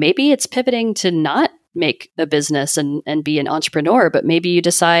to. Maybe it's pivoting to not make a business and be an entrepreneur, but maybe you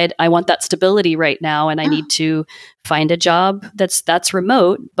decide, I want that stability right now, and I need to find a job that's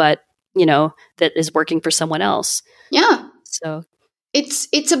remote, but that is working for someone else. Yeah. So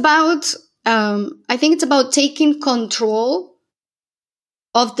it's about I think it's about taking control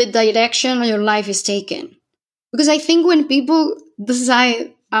of the direction your life is taken. Because I think when people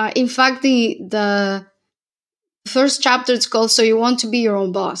decide, in fact, the first chapter is called "So You Want to Be Your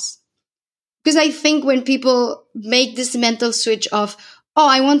Own Boss." Because I think when people make this mental switch of, oh,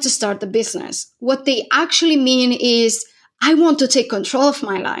 I want to start a business, what they actually mean is, I want to take control of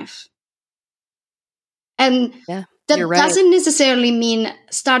my life. And that doesn't necessarily mean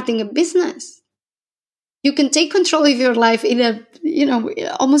starting a business. You can take control of your life in a,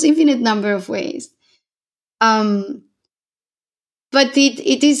 almost infinite number of ways. But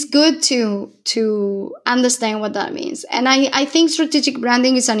it is good to understand what that means. And I think strategic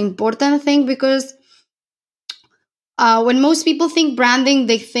branding is an important thing, because when most people think branding,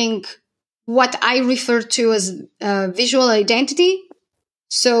 they think what I refer to as visual identity.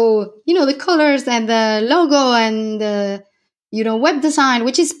 So, the colors and the logo and the, web design,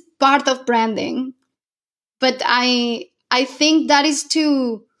 which is part of branding. But I think that is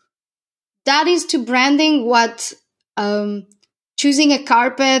to branding what choosing a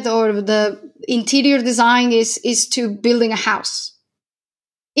carpet or the interior design is to building a house.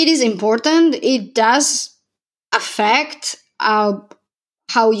 It is important. It does affect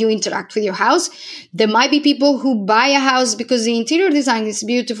how you interact with your house. There might be people who buy a house because the interior design is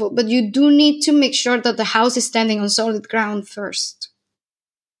beautiful, but you do need to make sure that the house is standing on solid ground first.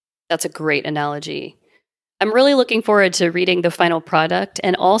 That's a great analogy. I'm really looking forward to reading the final product.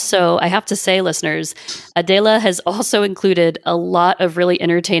 And also, I have to say, listeners, Adela has also included a lot of really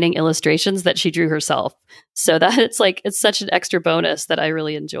entertaining illustrations that she drew herself. So that it's such an extra bonus that I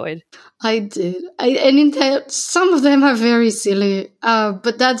really enjoyed. I did. Some of them are very silly,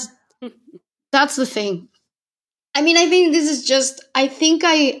 but that's the thing. I mean, I think this is just, I think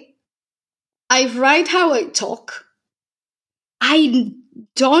I write how I talk. I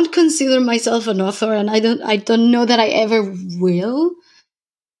don't consider myself an author, and I don't know that I ever will.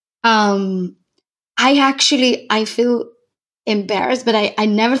 I feel embarrassed, but I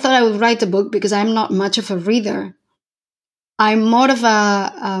never thought I would write a book because I'm not much of a reader. I'm more of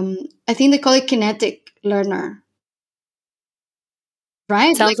a, I think they call it kinetic learner.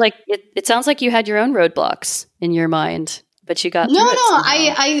 Right? It sounds like you had your own roadblocks in your mind, but you got through it somehow.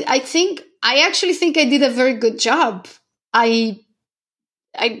 I actually think I did a very good job.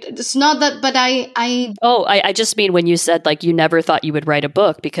 It's not that, but I just mean when you said you never thought you would write a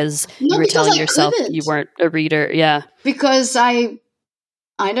book because you were telling yourself you weren't a reader. Yeah. Because I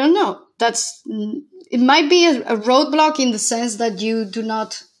don't know. It might be a roadblock in the sense that you do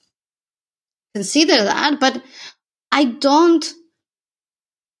not consider that, but I don't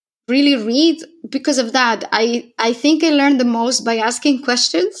really read because of that. I think I learned the most by asking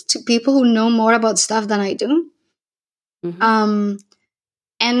questions to people who know more about stuff than I do. Mm-hmm.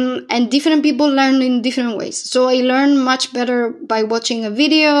 And different people learn in different ways. So I learn much better by watching a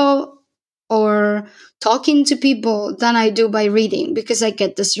video or talking to people than I do by reading, because I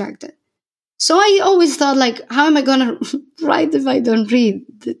get distracted. So I always thought, how am I going to write if I don't read?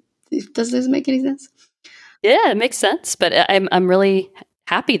 Does this make any sense? Yeah, it makes sense. But I'm really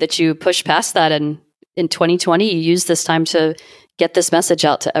happy that you pushed past that, and in 2020 you used this time to get this message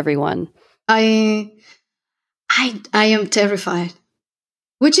out to everyone. I am terrified.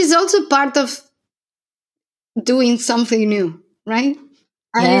 which is also part of doing something new, right?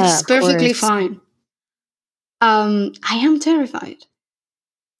 And it's perfectly fine. I am terrified,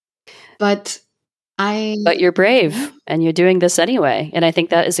 but you're brave and you're doing this anyway. And I think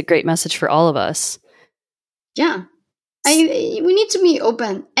that is a great message for all of us. Yeah. We need to be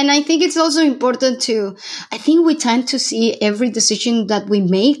open. And I think it's also important I think we tend to see every decision that we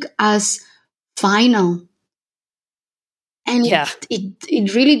make as final. And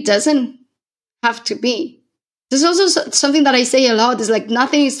it really doesn't have to be. There's also something that I say a lot is like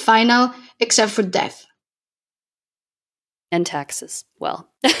nothing is final except for death. And taxes. Well,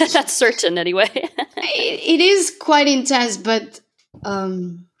 that's certain anyway. It is quite intense, but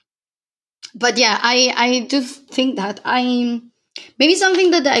yeah, I do think that maybe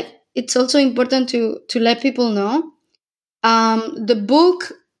something that it's also important to let people know. The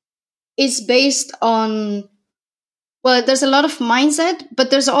book is based on, well, there's a lot of mindset, but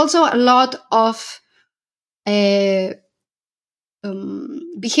there's also a lot of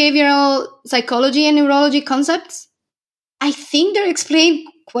behavioral psychology and neurology concepts. I think they're explained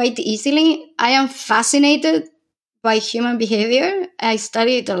quite easily. I am fascinated by human behavior. I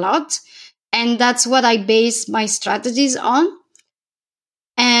study it a lot, and that's what I base my strategies on.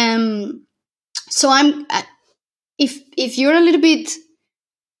 So if you're a little bit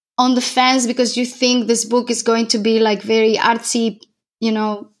on the fence because you think this book is going to be like very artsy,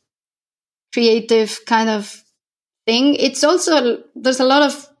 creative kind of thing, it's also, there's a lot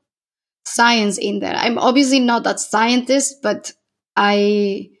of science in there. I'm obviously not that scientist, but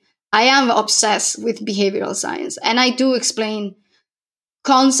I am obsessed with behavioral science, and I do explain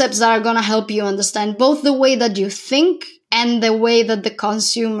concepts that are going to help you understand both the way that you think and the way that the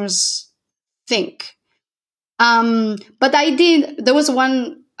consumers think. But there was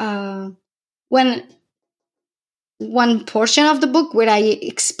one portion of the book where I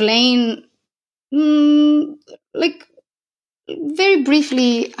explain like very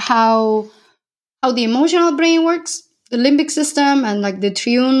briefly how the emotional brain works, the limbic system, and like the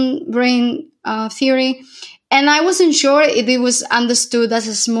triune brain theory. And I wasn't sure if it was understood as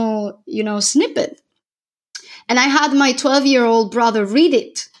a small, snippet. And I had my 12-year-old brother read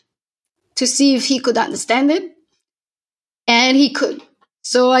it to see if he could understand it. And he could.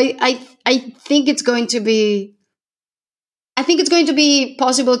 So I think it's going to be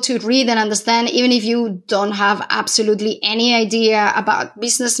possible to read and understand, even if you don't have absolutely any idea about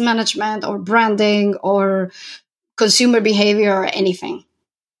business management or branding or consumer behavior or anything.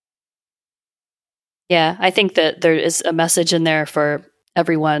 Yeah, I think that there is a message in there for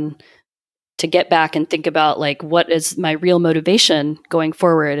everyone to get back and think about, like, what is my real motivation going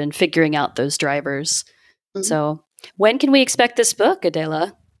forward and figuring out those drivers. Mm-hmm. So when can we expect this book,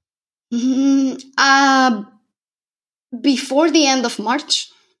 Adela? Before the end of March,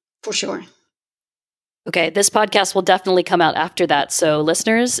 for sure. Okay, this podcast will definitely come out after that. So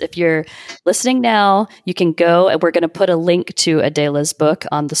listeners, if you're listening now, you can go, and we're going to put a link to Adela's book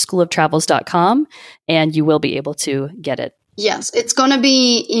on theschooloftravels.com, and you will be able to get it. Yes, it's going to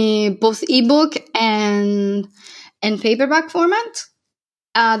be in both ebook and paperback format.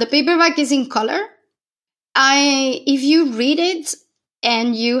 The paperback is in color. If you read it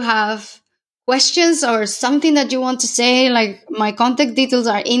and you have questions or something that you want to say, like, my contact details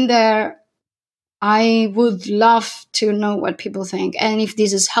are in there. I would love to know what people think, and if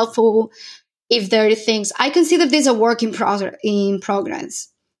this is helpful, if there are things. I consider this a work in progress.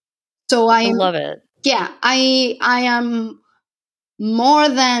 So I love it. Yeah, I am more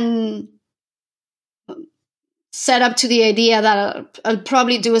than set up to the idea that I'll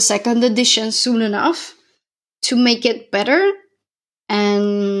probably do a second edition soon enough to make it better.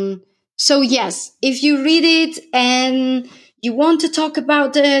 And so yes, if you read it and you want to talk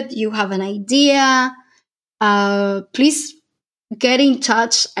about it, you have an idea, please get in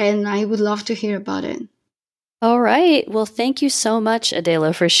touch, and I would love to hear about it. All right. Well, thank you so much,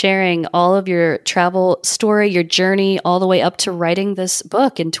 Adela, for sharing all of your travel story, your journey, all the way up to writing this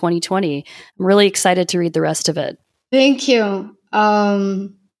book in 2020. I'm really excited to read the rest of it. Thank you.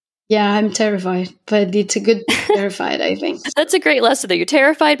 Yeah, I'm terrified, but it's a good terrified, I think. That's a great lesson, that you're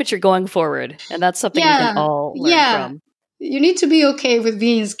terrified, but you're going forward. And that's something we can all learn from. You need to be okay with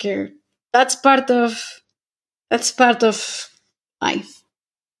being scared. That's part of life.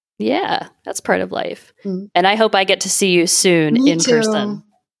 Yeah, that's part of life. Mm. And I hope I get to see you soon in person.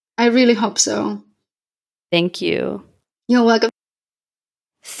 I really hope so. Thank you. You're welcome.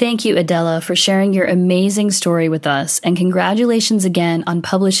 Thank you, Adela, for sharing your amazing story with us. And congratulations again on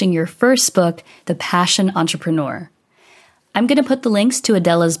publishing your first book, The Passion Entrepreneur. I'm going to put the links to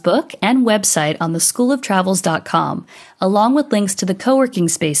Adela's book and website on theschooloftravels.com, along with links to the co-working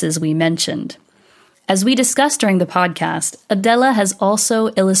spaces we mentioned. As we discussed during the podcast, Adela has also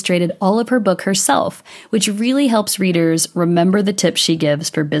illustrated all of her book herself, which really helps readers remember the tips she gives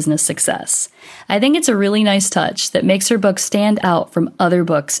for business success. I think it's a really nice touch that makes her book stand out from other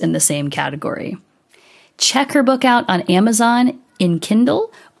books in the same category. Check her book out on Amazon in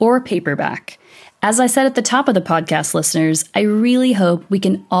Kindle or paperback. As I said at the top of the podcast, listeners, I really hope we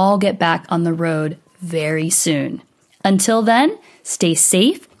can all get back on the road very soon. Until then, stay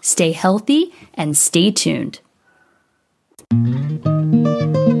safe, stay healthy, and stay tuned.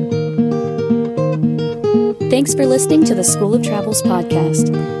 Thanks for listening to the School of Travels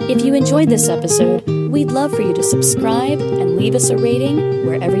podcast. If you enjoyed this episode, we'd love for you to subscribe and leave us a rating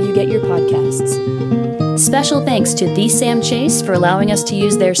wherever you get your podcasts. Special thanks to The Sam Chase for allowing us to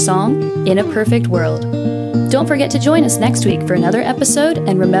use their song, In a Perfect World. Don't forget to join us next week for another episode,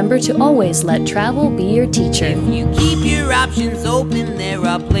 and remember to always let travel be your teacher. If you keep your options open, there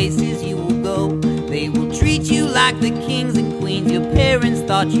are places you will go. They will treat you like the kings and queens your parents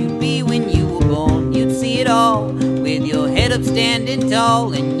thought you'd be when you were born. You'd see it all with your head up standing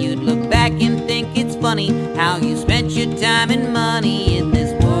tall, and you'd look back and think it's funny how you spent your time and money in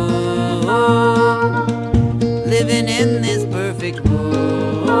this world, living in this